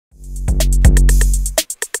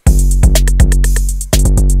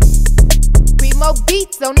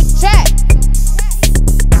beats on the track.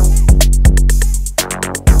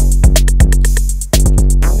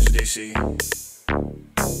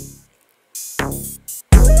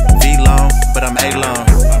 Vlone, but I'm A-Lone.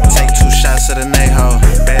 Take 2 shots at a Naho.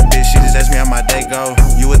 Bad bitch, she just asked me how my day go.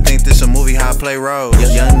 You would think this a movie, how I play roles.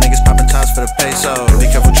 Young niggas popping tops for the peso. Be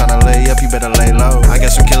careful tryna lay up, you better lay low. I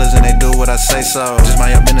got some killers and they do what I say so. Just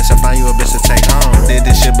mind your business, I find you a bitch to take home. Did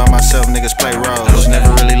this shit by myself, niggas play roles. Never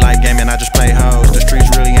really like gaming, I just play hoes. The streets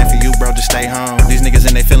really ain't for you, bro, just stay home. These niggas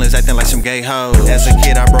in they feelings acting like some gay hoes. As a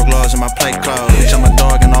kid, I broke laws in my play clothes. Bitch, I'm a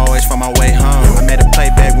dog and always find my way home. I made a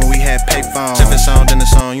playback when we had pay phones. If it's on, then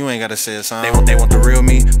it's on, you ain't gotta say it's on. They want the real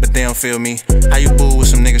me, but they don't feel me. How you boo with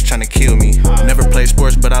some niggas tryna kill me? Never played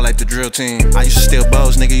sports, but I like the drill team. I used to steal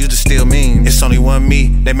bows, nigga, used to steal memes. It's only one me,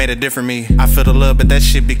 they made a different me. I feel the love, but that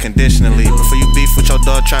shit be conditionally. Before you beef with your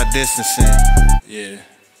dog, try distancing. Yeah.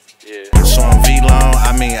 So I'm Vlone,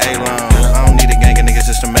 I mean A-Lone. I don't need a gang of niggas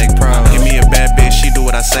just to make pros. Give me a bad bitch, she do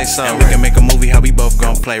what I say so. And we can make a movie how we both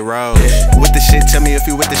gon' play roles. With the shit, tell me if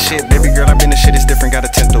you with the shit. Baby girl, I been the shit, it's different, gotta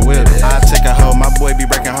test the whip. I take a hoe, my boy be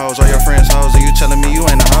breaking hoes. All your friends hoes, are you telling me you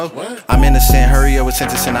ain't a hoe? I'm innocent, hurry up with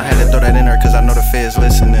sentencing. I had to throw that in her cause I know the feds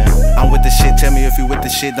listening. I'm with the shit, tell me if you with the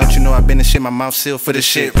shit. Don't you know I been the shit, my mouth sealed for the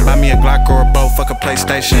shit. Buy me a Glock or a bow, fuck a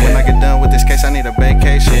PlayStation. When I get done with this case, I need a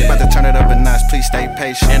vacation. About to turn it up a notch, please stay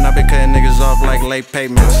patient. And I been cutting niggas off like late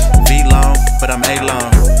payments. Vlone, but I'm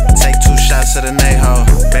A-Lone. Take 2 shots at a Naho.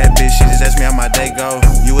 Bad bitch, she just asked me how my day go.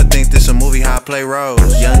 You would think this a movie, how I play roles.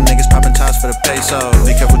 Young niggas popping tops for the peso.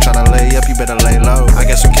 Be careful tryna lay up, you better lay low. I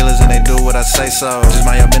got some killers and they do what I say so. Just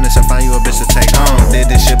mind your business, I find you a bitch to take home.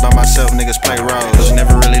 Did this shit by myself, niggas play roles.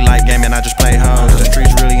 Never really like gaming, I just play hoes. The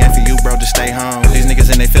streets really ain't for you, bro, just stay home. These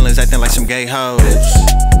niggas in they feelings acting like some gay hoes.